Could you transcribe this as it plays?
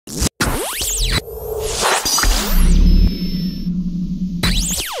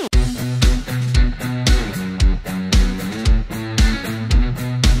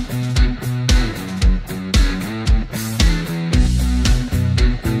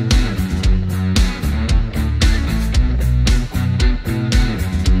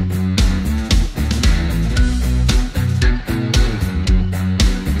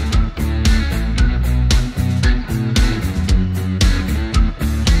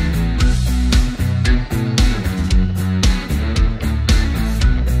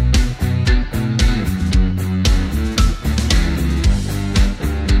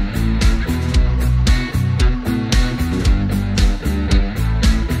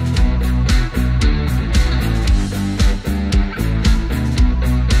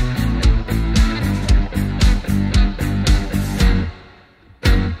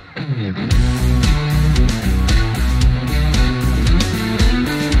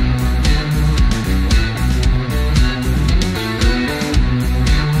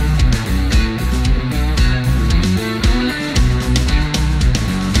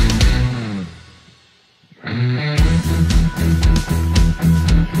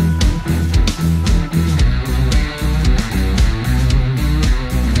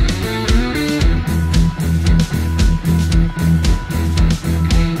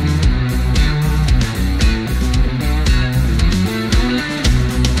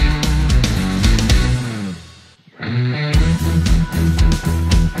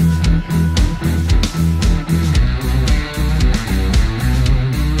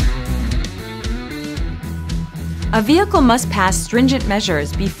A vehicle must pass stringent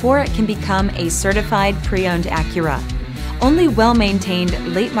measures before it can become a certified pre-owned Acura. Only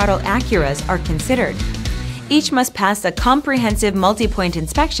well-maintained late-model Acuras are considered. Each must pass a comprehensive multi-point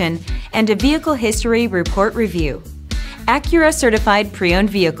inspection and a vehicle history report review. Acura Certified Pre-Owned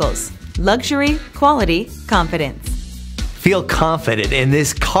Vehicles. Luxury, quality, confidence. Feel confident in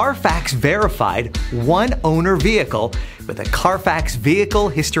this CARFAX verified one-owner vehicle with a CARFAX Vehicle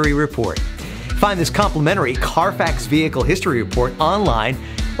History Report. Find this complimentary CARFAX Vehicle History Report online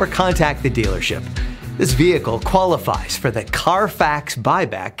or contact the dealership. This vehicle qualifies for the CARFAX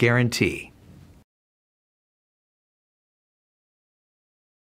buyback guarantee.